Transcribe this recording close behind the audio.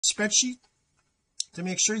spreadsheet to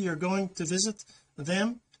make sure you're going to visit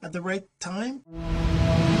them at the right time.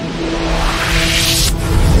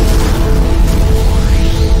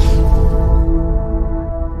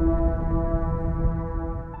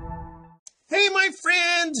 Hey my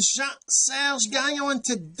friend, Jean-Serge Gagnon, and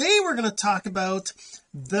today we're going to talk about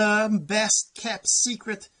the best kept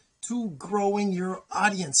secret to growing your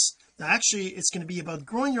audience. Now actually it's going to be about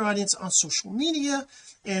growing your audience on social media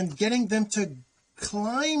and getting them to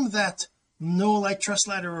climb that know, like, trust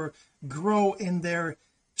ladder, or grow in their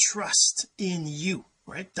trust in you,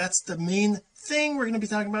 right? That's the main thing we're going to be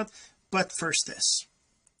talking about. But first, this.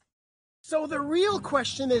 So the real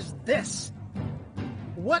question is this: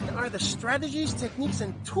 what are the strategies, techniques,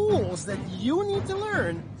 and tools that you need to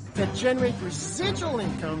learn to generate residual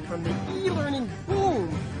income from the e-learning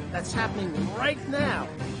boom that's happening right now?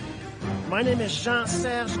 My name is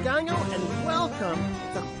Jean-Serge Gagnon, and welcome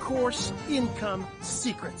to Course Income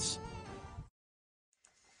Secrets.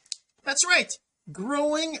 That's right,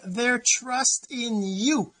 growing their trust in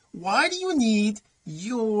you. Why do you need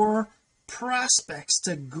your prospects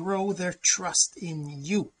to grow their trust in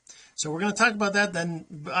you? So we're going to talk about that. Then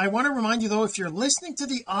I want to remind you though, if you're listening to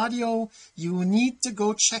the audio, you need to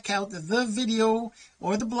go check out the video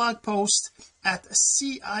or the blog post at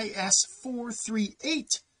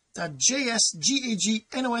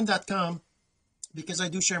cis438.jsgagnon.com, because I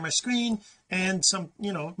do share my screen, and some,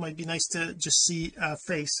 it might be nice to just see a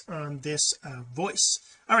face on this voice.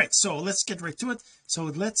 All right, so let's get right to it. So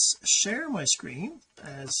let's share my screen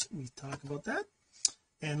as we talk about that,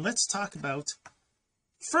 and let's talk about,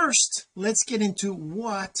 first let's get into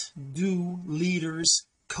what do leaders,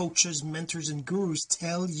 coaches, mentors, and gurus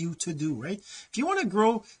tell you to do, right? If you want to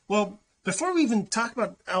grow, well, before we even talk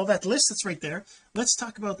about all that list that's right there, let's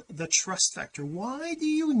talk about the trust factor. Why do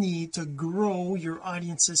you need to grow your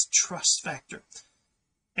audience's trust factor?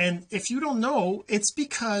 And if you don't know, it's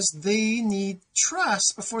because they need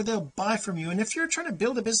trust before they'll buy from you. And if you're trying to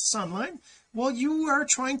build a business online, well, you are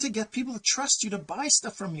trying to get people to trust you to buy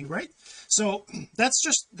stuff from you, right? So that's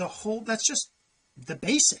just the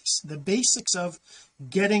basics of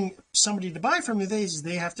getting somebody to buy from you. They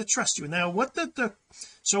have to trust you. Now what are the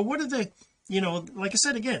like I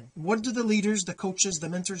said again, what do the leaders, the coaches, the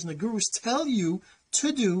mentors, and the gurus tell you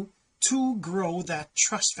to do to grow that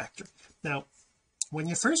trust factor? Now when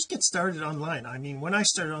you first get started online, I mean, when I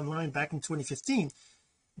started online back in 2015,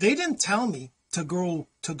 they didn't tell me to go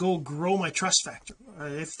grow my trust factor.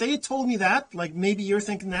 If they told me that, like, maybe you're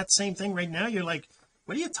thinking that same thing right now. You're like,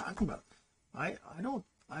 what are you talking about? I don't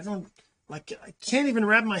like, I can't even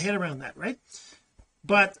wrap my head around that, right?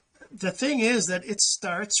 But the thing is that it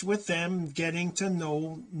starts with them getting to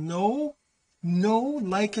know,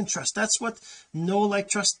 like, and trust. That's what know, like,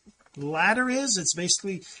 trust ladder is. It's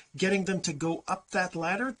basically getting them to go up that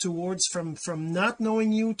ladder towards from not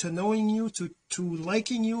knowing you to knowing you to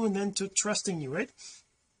liking you, and then to trusting you, right,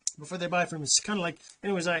 before they buy from you. It's kind of like,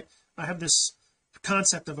 anyways, I have this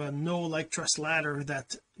concept of a know, like, trust ladder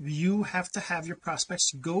that you have to have your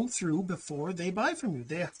prospects go through before they buy from you.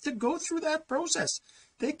 They have to go through that process.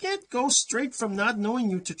 They can't go straight from not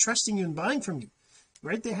knowing you to trusting you and buying from you,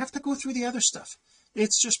 right? They have to go through the other stuff.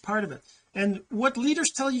 It's just part of it. And what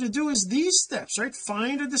leaders tell you to do is these steps, right?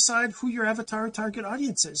 Find or decide who your avatar target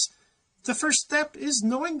audience is. The first step is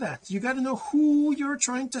knowing that. You got to know who you're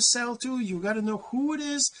trying to sell to. You got to know who it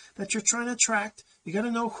is that you're trying to attract. You got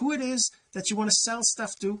to know who it is that you want to sell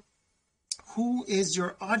stuff to. Who is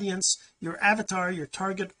your audience, your avatar, your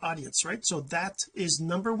target audience, right? So that is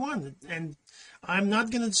number one, and I'm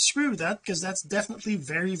not going to disagree with that, because that's definitely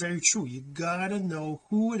very, very true. You got to know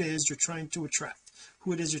who it is you're trying to attract,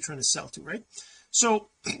 who it is you're trying to sell to, right? So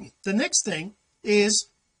the next thing is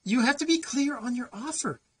you have to be clear on your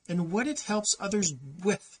offer and what it helps others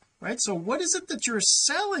with, right? So what is it that you're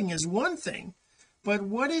selling is one thing, but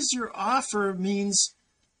what is your offer means,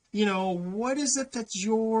 what is it that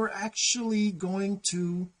you're actually going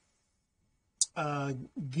to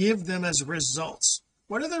give them as results?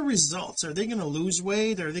 What are the results? Are they going to lose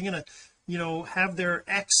weight? Are they going to have their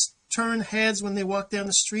ex turn heads when they walk down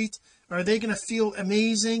the street? Are they going to feel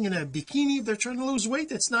amazing in a bikini if they're trying to lose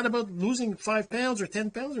weight? It's not about losing 5 pounds or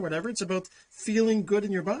 10 pounds or whatever. It's about feeling good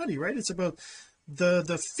in your body, right? It's about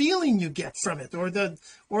the feeling you get from it, or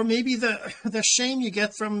maybe the shame you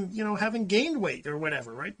get from having gained weight or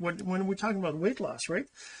whatever, right? When we're talking about weight loss, right?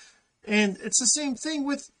 And it's the same thing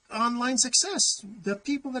with online success. The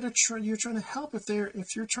people that you're trying to help,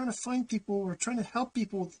 if you're trying to find people or trying to help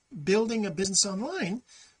people building a business online,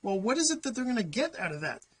 well, what is it that they're going to get out of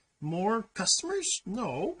that? more customers?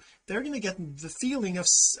 No, they're going to get the feeling of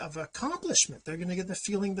accomplishment. They're going to get the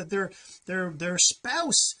feeling that their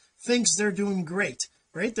spouse thinks they're doing great,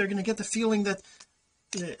 right? They're going to get the feeling that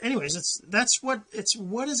anyways,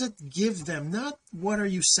 what does it give them, not what are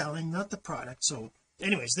you selling, not the product. So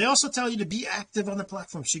anyways, they also tell you to be active on the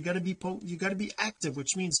platform. So you got to be active,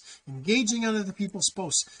 which means engaging on other people's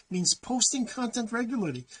posts, means posting content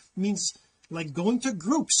regularly, means like going to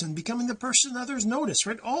groups and becoming the person others notice,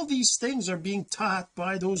 right? All these things are being taught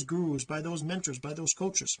by those gurus, by those mentors, by those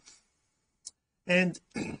coaches, and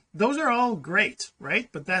those are all great, right?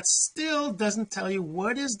 But that still doesn't tell you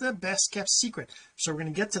what is the best kept secret. So we're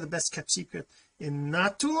going to get to the best kept secret in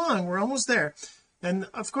not too long. We're almost there. And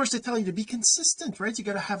of course they tell you to be consistent, right? You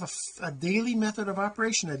got to have a daily method of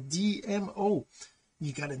operation, a DMO.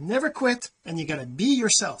 You got to never quit, and you got to be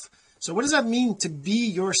yourself. So what does that mean, to be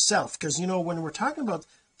yourself? Because when we're talking about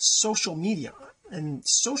social media,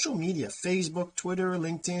 Facebook, Twitter,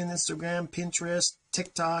 LinkedIn, Instagram, Pinterest,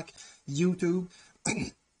 TikTok, YouTube,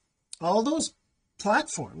 all those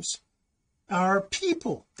platforms are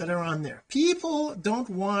people that are on there. People don't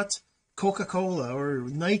want Coca-Cola or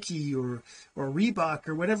Nike or Reebok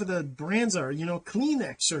or whatever the brands are,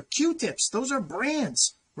 Kleenex or Q-tips. Those are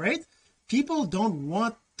brands, right? People don't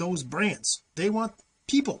want those brands. They want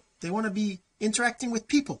people. They want to be interacting with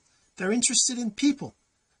people. They're interested in people.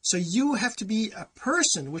 So you have to be a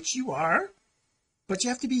person, which you are, but you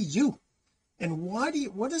have to be you. And what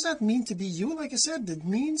does that mean, to be you? Like I said, it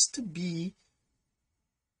means to be,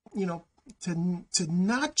 to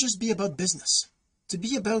not just be about business, to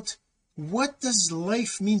be about what does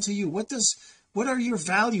life mean to you? What are your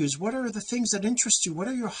values? What are the things that interest you? What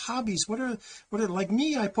are your hobbies? What are like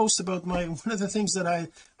me, I post about one of the things that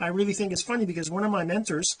I really think is funny, because one of my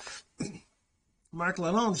mentors, Mark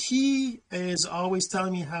Lalonde, he is always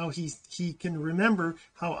telling me how he can remember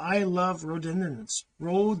how I love rhododendrons.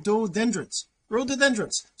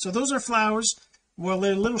 So those are flowers. Well,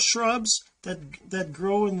 they're little shrubs that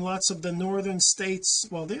grow in lots of the northern states.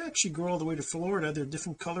 Well, they actually grow all the way to Florida. They're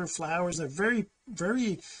different color flowers. They're very,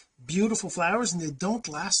 very beautiful flowers, and they don't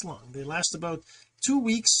last long. They last about 2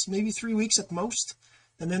 weeks, maybe 3 weeks at most,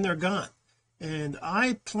 and then they're gone. And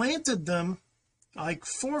I planted them like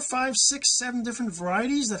 4, 5, 6, 7 different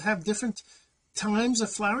varieties that have different times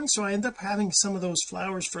of flowering. So I end up having some of those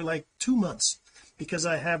flowers for like 2 months, because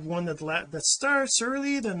I have one that starts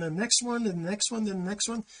early, then the next one, then the next one, then the next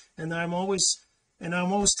one, and I'm always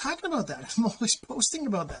talking about that. I'm always posting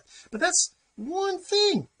about that. But that's one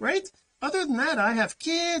thing, right? Other than that, I have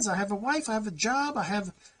kids, I have a wife, I have a job, I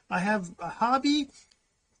have a hobby.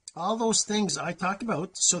 All those things I talk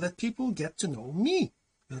about so that people get to know me,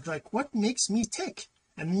 like what makes me tick.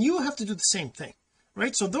 And you have to do the same thing,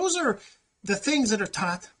 right? So those are the things that are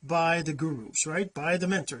taught by the gurus, right? By the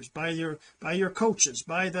mentors, by your coaches,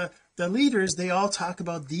 by the leaders. They all talk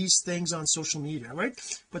about these things on social media, right?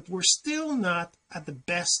 But we're still not at the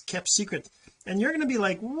best kept secret. And you're going to be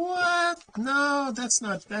like, what? No,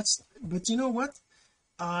 but you know what?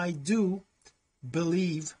 I do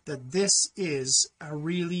believe that this is a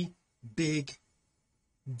really big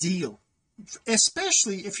deal,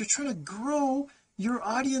 especially if you're trying to grow your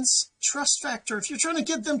audience trust factor, if you're trying to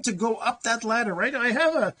get them to go up that ladder, right? I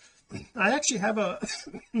actually have a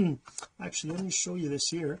actually, let me show you this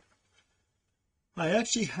here. I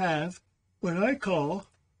actually have what I call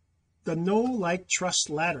the know, like, trust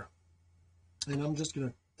ladder, and I'm just going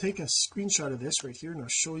to take a screenshot of this right here, and I'll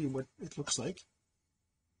show you what it looks like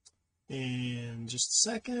in just a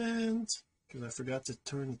second, because I forgot to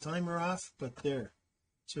turn the timer off. But there,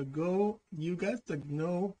 so you got the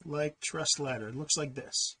know, like, trust ladder. It looks like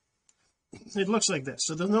this.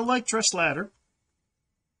 So the know, like, trust ladder,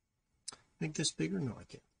 make this bigger. No, I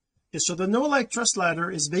can't. Okay, so the know, like, trust ladder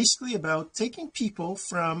is basically about taking people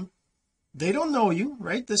from, they don't know you,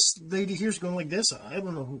 right? This lady here's going like this. I have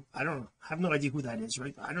no idea who that is,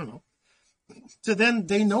 right? I don't know. So then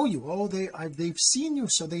they know you. Oh, they've seen you,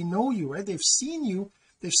 so they know you, right? They've seen you,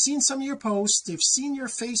 they've seen some of your posts, they've seen your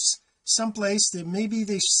face someplace, maybe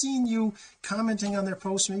they've seen you commenting on their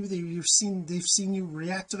posts, maybe they've seen you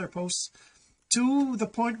react to their posts to the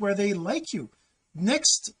point where they like you.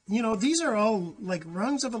 Next, these are all like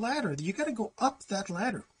rungs of a ladder. You got to go up that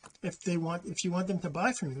ladder if you want them to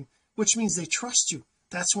buy from you, which means they trust you.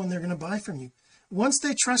 That's when they're going to buy from you. Once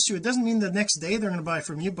they trust you, it doesn't mean the next day they're going to buy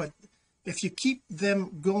from you, but if you keep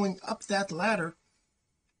them going up that ladder,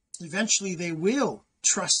 eventually they will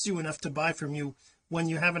trust you enough to buy from you when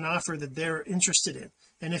you have an offer that they're interested in.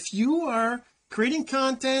 And if you are creating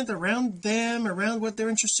content around them, around what they're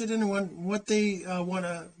interested in, and what they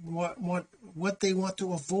what they want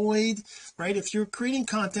to avoid, right? If you're creating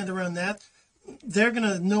content around that, they're going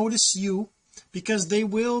to notice you, because they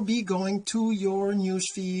will be going to your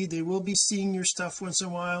news feed, they will be seeing your stuff once in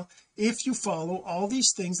a while if you follow all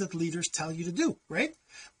these things that leaders tell you to do, right?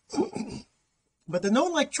 But the know,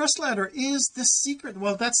 like, trust ladder is the secret.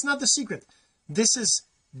 Well, that's not the secret. This is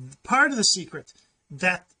part of the secret,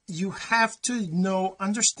 that you have to know,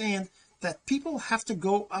 understand that people have to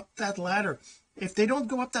go up that ladder. If they don't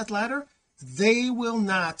go up that ladder, they will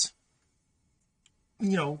not,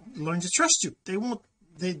 learn to trust you. They won't.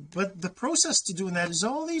 But the process to doing that is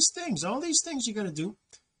all these things you got to do.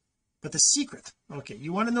 But the secret, okay,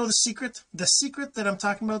 you want to know the secret that I'm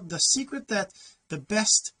talking about, the secret, that the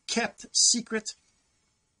best kept secret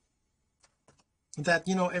that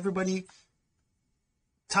everybody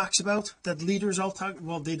talks about, that leaders all talk,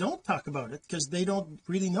 well, they don't talk about it because they don't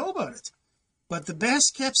really know about it. But the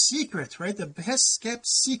best kept secret, right, the best kept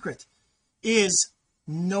secret is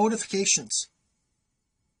notifications.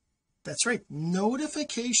 That's right,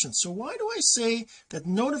 notifications. So why do I say that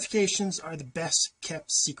notifications are the best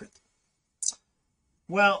kept secret?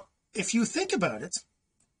 Well, if you think about it,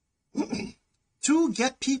 to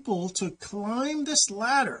get people to climb this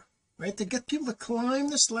ladder, right, to get people to climb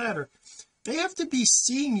this ladder, they have to be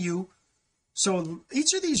seeing you. So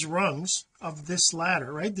each of these rungs of this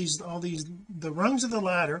ladder, right, the rungs of the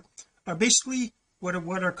ladder are basically what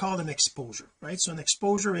are called an exposure, right? So an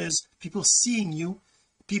exposure is people seeing you,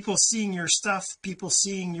 people seeing your stuff, people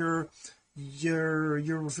seeing your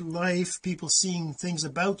life, people seeing things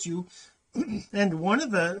about you. And one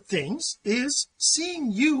of the things is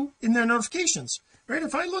seeing you in their notifications, right?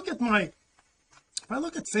 If I look at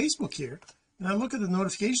Facebook here, and I look at the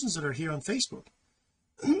notifications that are here on Facebook,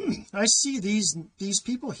 I see these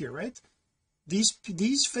people here, right? These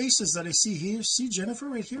faces that I see here. See Jennifer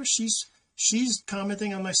right here, she's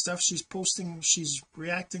commenting on my stuff, she's posting, she's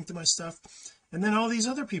reacting to my stuff. And then all these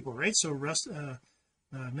other people, right? So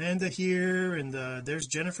Amanda here, and there's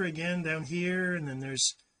Jennifer again down here, and then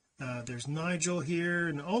there's Nigel here,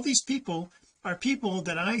 and all these people are people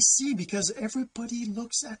that I see because everybody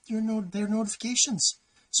looks at their notifications.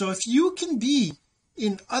 So if you can be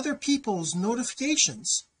in other people's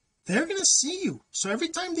notifications, they're going to see you. So every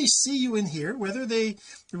time they see you in here, whether they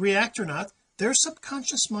react or not, their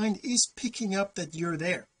subconscious mind is picking up that you're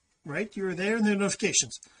there, right? You're there in their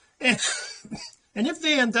notifications. And if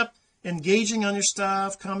they end up engaging on your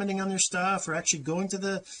stuff, commenting on your stuff, or actually going to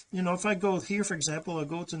the, if I go here, for example, I'll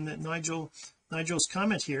go to Nigel's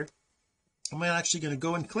comment here, I'm actually going to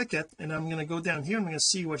go and click it, and I'm going to go down here, I'm going to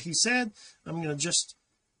see what he said, I'm going to just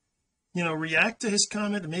react to his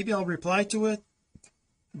comment, and maybe I'll reply to it.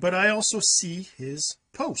 But I also see his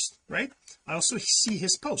post, right? I also see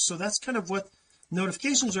his post. So that's kind of what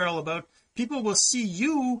notifications are all about. People will see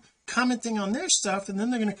you commenting on their stuff, and then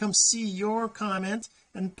they're going to come see your comment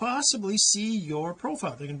and possibly see your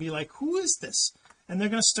profile. They're going to be like, who is this? And they're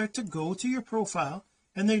going to start to go to your profile,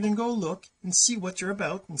 and they're going to go look and see what you're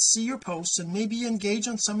about and see your posts, and maybe engage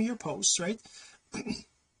on some of your posts, right?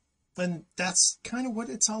 And that's kind of what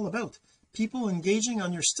it's all about, people engaging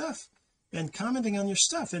on your stuff and commenting on your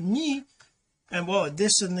stuff. And me, and well,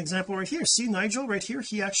 this is an example right here. See Nigel right here,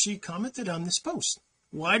 he actually commented on this post.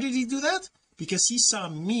 Why did he do that? Because he saw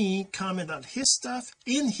me comment on his stuff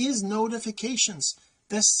in his notifications.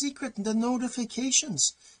 The secret, the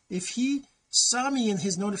notifications. If he saw me in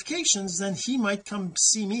his notifications, then he might come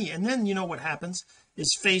see me. And then what happens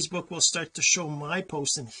is Facebook will start to show my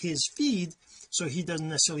post in his feed, so he doesn't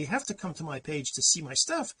necessarily have to come to my page to see my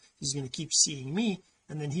stuff. He's going to keep seeing me,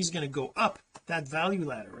 and then he's going to go up that value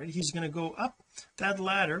ladder, right? He's going to go up that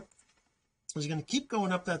ladder, he's going to keep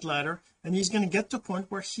going up that ladder, and he's going to get to a point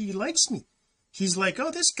where he likes me. He's like,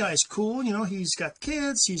 oh, this guy's cool, he's got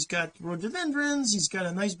kids, he's got rhododendrons, he's got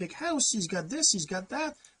a nice big house, he's got this, he's got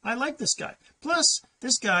that, I like this guy. Plus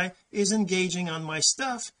this guy is engaging on my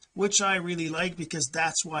stuff, which I really like, because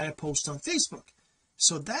that's why I post on Facebook.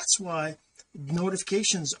 So that's why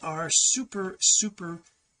notifications are super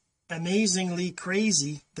amazingly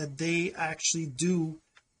crazy, that they actually do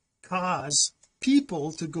cause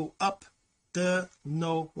people to go up the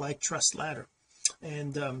know, like, trust ladder.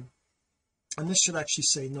 And this should actually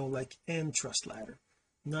say know, like, and trust ladder,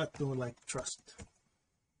 not know, like, trust.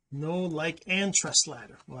 Know, like, and trust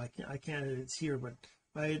ladder. Well, I can't edit it here, but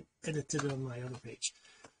I edited it on my other page.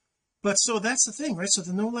 But so that's the thing, right? So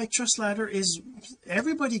the know, like, trust ladder is,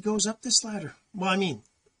 everybody goes up this ladder. Well, I mean,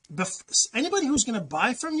 anybody who's going to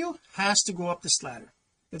buy from you has to go up this ladder.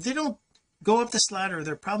 If they don't go up this ladder,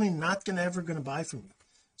 they're probably not ever going to buy from you.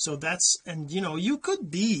 So that's, and you could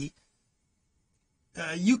be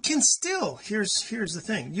you can still, here's the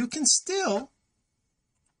thing, you can still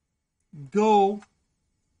go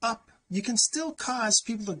up, you can still cause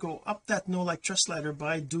people to go up that no like trust ladder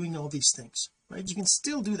by doing all these things, right? You can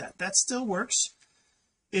still do that. That still works.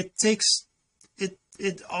 It takes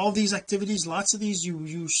it all these activities, lots of these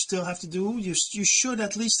you still have to do. You should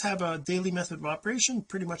at least have a daily method of operation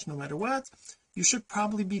pretty much no matter what. You should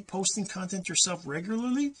probably be posting content yourself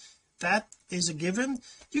regularly. That is a given.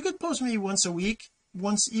 You could post maybe once a week,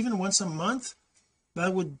 even once a month.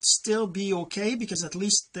 That would still be okay, because at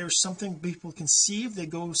least there's something people can see if they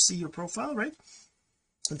go see your profile, right?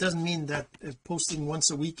 It doesn't mean that posting once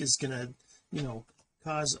a week is gonna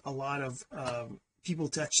cause a lot of people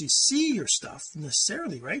to actually see your stuff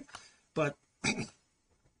necessarily, right? But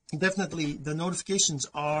definitely the notifications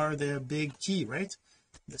are the big key, right?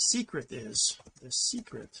 The secret is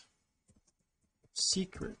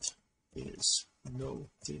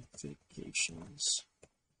notifications,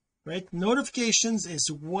 right? Notifications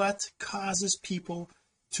is what causes people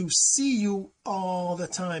to see you all the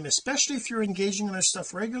time, especially if you're engaging in our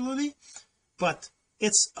stuff regularly. But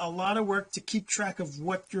it's a lot of work to keep track of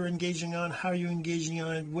what you're engaging on, how you're engaging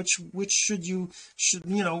on it, which should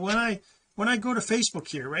when I go to Facebook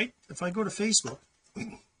here, right? If I go to Facebook,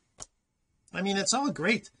 I mean, it's all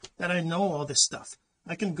great that I know all this stuff.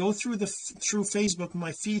 I can go through Facebook,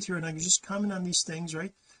 my feed here, and I can just comment on these things,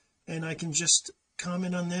 right? And I can just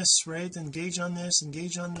comment on this, right? Engage on this,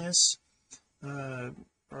 or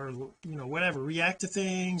whatever, react to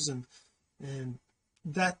things, and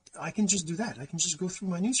that I can just do that. I can just go through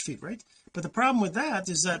my newsfeed, right? But the problem with that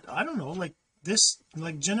is that I don't know, like this,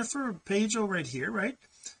 like Jennifer page over right here, right?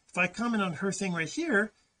 If I comment on her thing right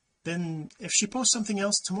here, then if she posts something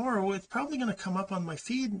else tomorrow, it's probably going to come up on my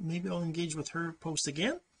feed. Maybe I'll engage with her post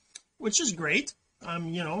again, which is great.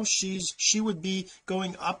 She would be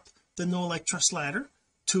going up the no like trust ladder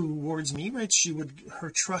towards me, right?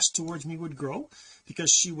 Her trust towards me would grow,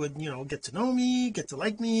 because she would get to know me, get to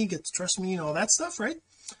like me, get to trust me, and all that stuff, right?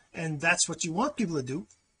 And that's what you want people to do.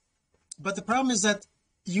 But the problem is that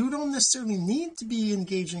you don't necessarily need to be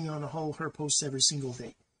engaging on all her posts every single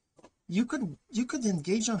day. You could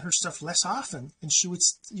engage on her stuff less often, and you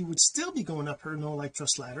would still be going up her no like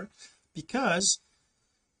trust ladder, because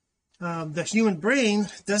the human brain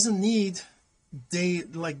doesn't need I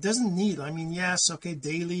mean, yes, okay,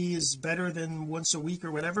 daily is better than once a week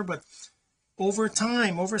or whatever, but over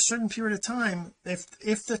time, over a certain period of time,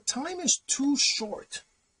 if the time is too short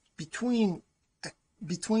between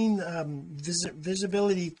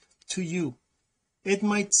visibility to you, it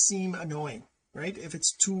might seem annoying, right? If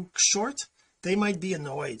it's too short, they might be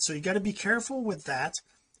annoyed. So you got to be careful with that,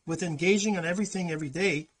 with engaging on everything every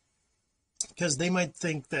day, because they might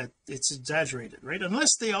think that it's exaggerated, right?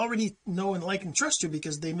 Unless they already know and like and trust you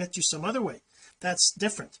because they met you some other way. That's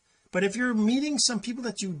different. But if you're meeting some people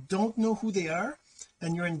that you don't know who they are,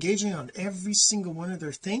 and you're engaging on every single one of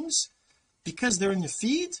their things because they're in your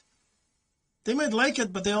feed, they might like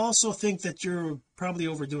it, but they also think that you're probably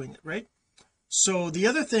overdoing it, right? So the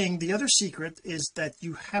other secret is that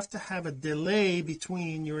you have to have a delay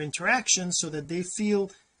between your interactions, so that they feel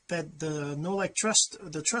that the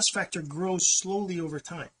the trust factor grows slowly over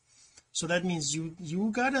time. So that means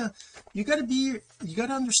you gotta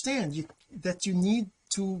understand that you need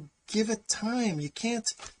to give it time. You can't,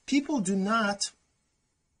 people do not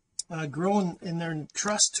grow in their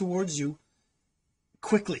trust towards you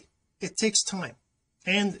quickly. It takes time,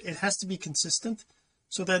 and it has to be consistent.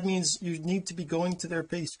 So that means you need to be going to their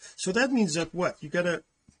page. So that means that you got to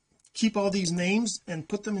keep all these names and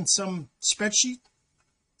put them in some spreadsheet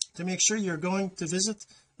to make sure you're going to visit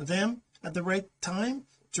them at the right time,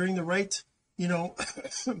 during the right the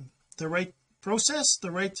right process,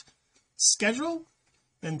 the right schedule,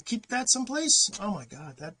 and keep that someplace. Oh my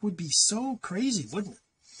God, that would be so crazy, wouldn't it?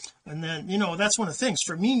 And then that's one of the things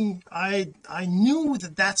for me. I knew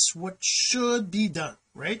that that's what should be done,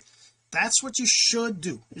 right? That's what you should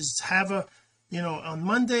do, is have on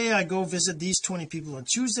Monday I go visit these 20 people, on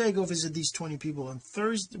Tuesday I go visit these 20 people, on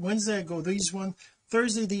Wednesday I go these ones,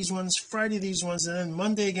 Thursday these ones, Friday these ones, and then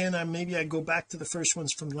Monday again maybe I go back to the first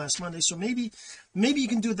ones from last Monday. So maybe you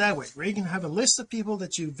can do it that way, right? You can have a list of people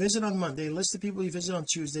that you visit on Monday, a list of people you visit on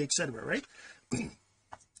Tuesday, etc., right?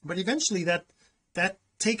 But eventually that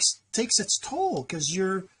takes its toll, because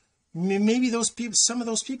maybe some of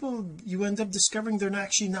those people you end up discovering they're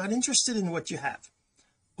actually not interested in what you have,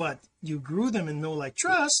 but you grew them in know like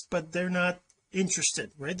trust, but they're not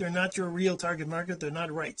interested, right? They're not your real target market. They're not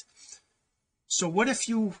right. So what if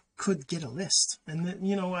you could get a list? And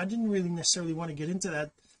I didn't really necessarily want to get into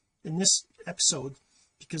that in this episode,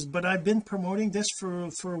 but I've been promoting this for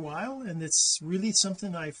a while, and it's really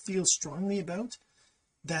something I feel strongly about,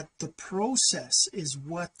 that the process is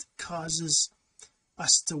what causes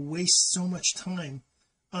us to waste so much time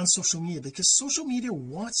on social media, because social media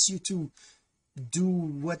wants you to do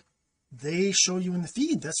what they show you in the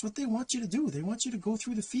feed. That's what they want you to do. They want you to go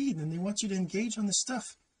through the feed, and they want you to engage on the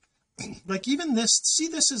stuff. Like even this, see,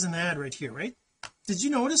 this is an ad right here, right? Did you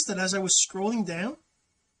notice that as I was scrolling down,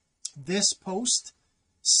 this post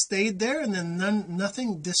stayed there, and then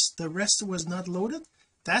nothing, the rest was not loaded?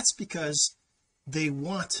 That's because they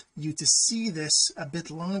want you to see this a bit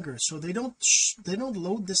longer, so they don't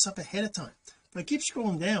load this up ahead of time. If I keep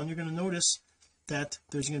scrolling down, you're going to notice that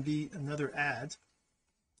there's going to be another ad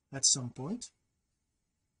at some point,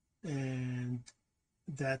 and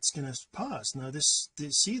that's going to pause. Now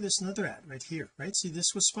see this another ad right here, right? See,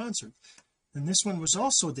 this was sponsored, and this one was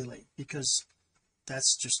also delayed, because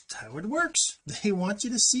that's just how it works. They want you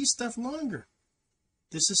to see stuff longer.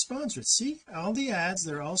 This is sponsored. See, all the ads,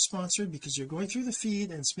 they're all sponsored because you're going through the feed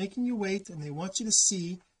and it's making you wait, and they want you to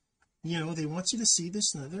see, they want you to see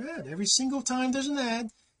this another ad. Every single time there's an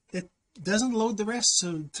ad, it doesn't load the rest,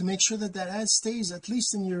 so to make sure that ad stays at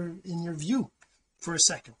least in your view for a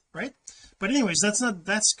second, right? But anyways,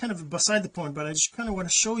 that's kind of beside the point, but I just kind of want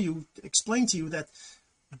to explain to you that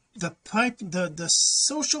the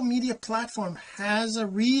social media platform has a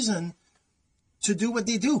reason to do what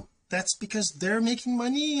they do. That's because they're making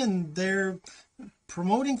money and they're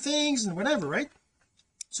promoting things and whatever, right?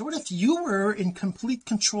 So what if you were in complete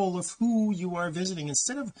control of who you are visiting,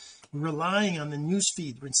 instead of relying on the news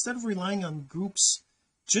feed, or instead of relying on groups?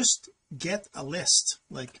 Just get a list.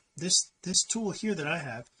 Like this tool here that I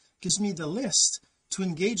have gives me the list to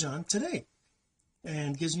engage on today,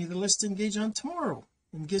 and gives me the list to engage on tomorrow,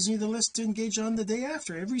 and gives me the list to engage on the day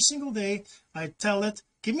after. Every single day I tell it,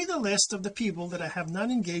 give me the list of the people that I have not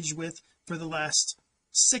engaged with for the last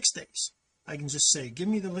 6 days. I can just say, give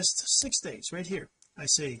me the list 6 days right here. I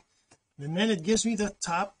say, and then it gives me the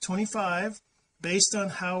top 25 based on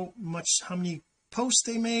how many posts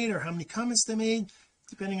they made or how many comments they made,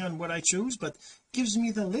 depending on what I choose, but gives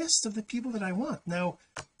me the list of the people that I want. Now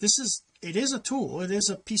it is a tool, it is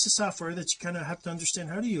a piece of software that you kind of have to understand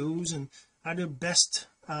how to use and how to best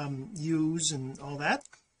use and all that.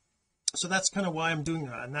 So that's kind of why I'm doing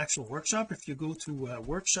an actual workshop. If you go to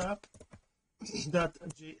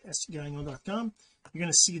workshop.jsgagnon.com, you're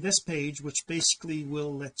going to see this page, which basically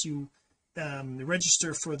will let you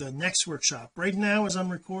register for the next workshop. Right now, as I'm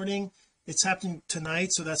recording, it's happening tonight,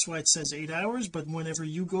 so that's why it says 8 hours, but whenever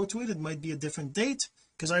you go to it, it might be a different date,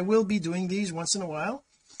 because I will be doing these once in a while.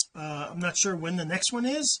 I'm not sure when the next one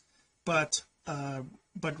is, but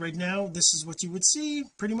right now this is what you would see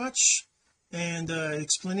pretty much, and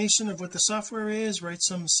explanation of what the software is, right?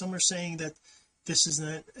 Some are saying that this is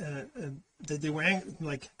that they were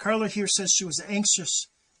like Carla here says she was anxious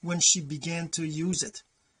when she began to use it,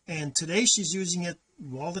 and today she's using it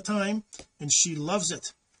all the time and she loves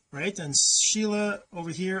it, right? And Sheila over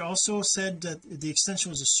here also said that the extension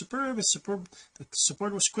was superb, the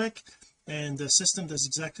support was quick, and the system does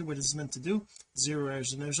exactly what it's meant to do, 0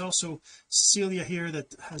 errors. And there's also Cecilia here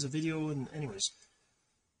that has a video, and anyways,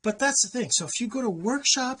 but that's the thing. So if you go to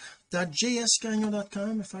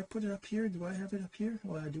workshop.jsgagnon.com, if I put it up here, do I have it up here?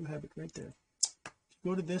 Well, I do have it right there. If you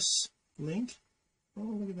go to this link, oh,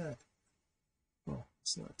 look at that. Oh,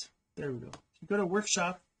 it's not, there we go. If you go to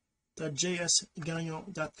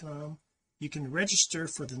workshop.jsgagnon.com, you can register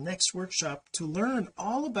for the next workshop to learn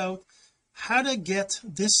all about how to get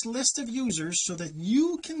this list of users so that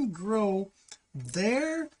you can grow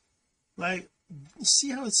their, like, see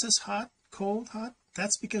how it says hot, cold, hot?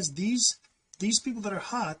 That's because these people that are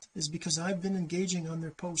hot is because I've been engaging on their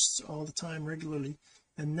posts all the time regularly,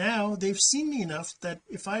 and now they've seen me enough that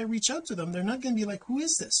if I reach out to them, they're not going to be like, who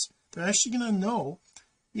is this? They're actually going to know,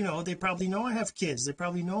 they probably know I have kids, they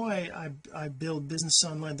probably know I build business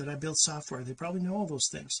online, that I build software, they probably know all those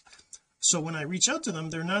things. So when I reach out to them,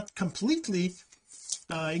 they're not completely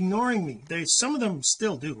ignoring me. Some of them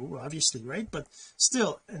still do, obviously, right? But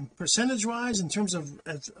still, and percentage wise, in terms of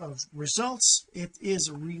results, it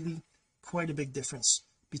is really quite a big difference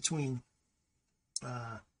between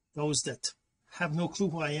those that have no clue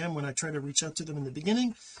who I am when I try to reach out to them in the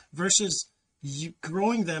beginning, versus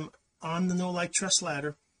growing them on the know, like, trust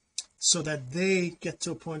ladder, so that they get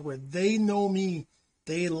to a point where they know me,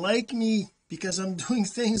 they like me, because I'm doing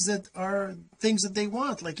things that are things that they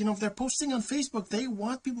want. Like, if they're posting on Facebook, they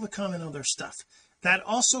want people to comment on their stuff. That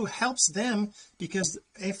also helps them, because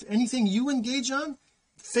if anything you engage on,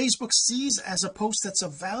 Facebook sees as a post that's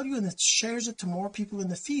of value, and it shares it to more people in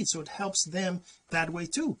the feed, so it helps them that way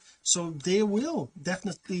too. So they will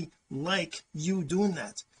definitely like you doing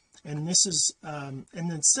that. And this is and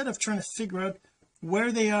instead of trying to figure out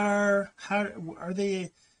where they are, how are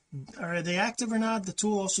they active or not, the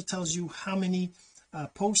tool also tells you how many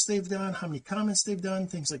posts they've done, how many comments they've done,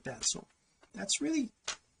 things like that. So that's really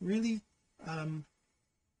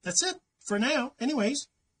that's it for now. Anyways,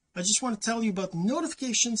 I just want to tell you about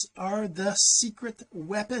notifications are the secret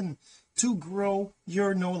weapon to grow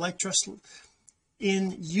your know, like, trust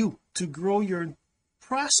in you, to grow your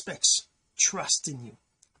prospects trust in you.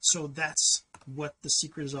 So that's what the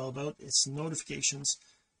secret is all about. It's notifications.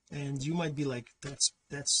 And you might be like,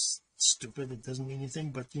 that's stupid, it doesn't mean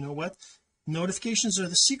anything, but you know what, notifications are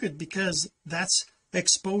the secret, because that's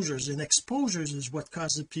exposures, and exposures is what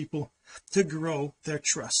causes people to grow their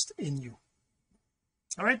trust in you.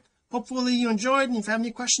 All right, hopefully you enjoyed, and if you have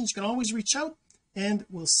any questions, you can always reach out, and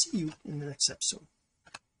we'll see you in the next episode.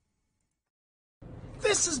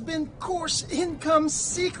 This has been Course Income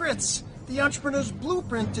Secrets, the entrepreneur's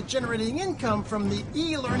blueprint to generating income from the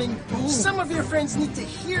e-learning boom. Some of your friends need to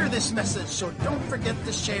hear this message, so don't forget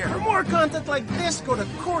to share. For more content like this, go to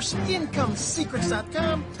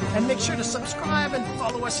CourseIncomeSecrets.com and make sure to subscribe and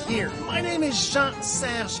follow us here. My name is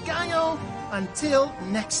Jean-Serge Gagnon. Until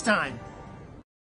next time.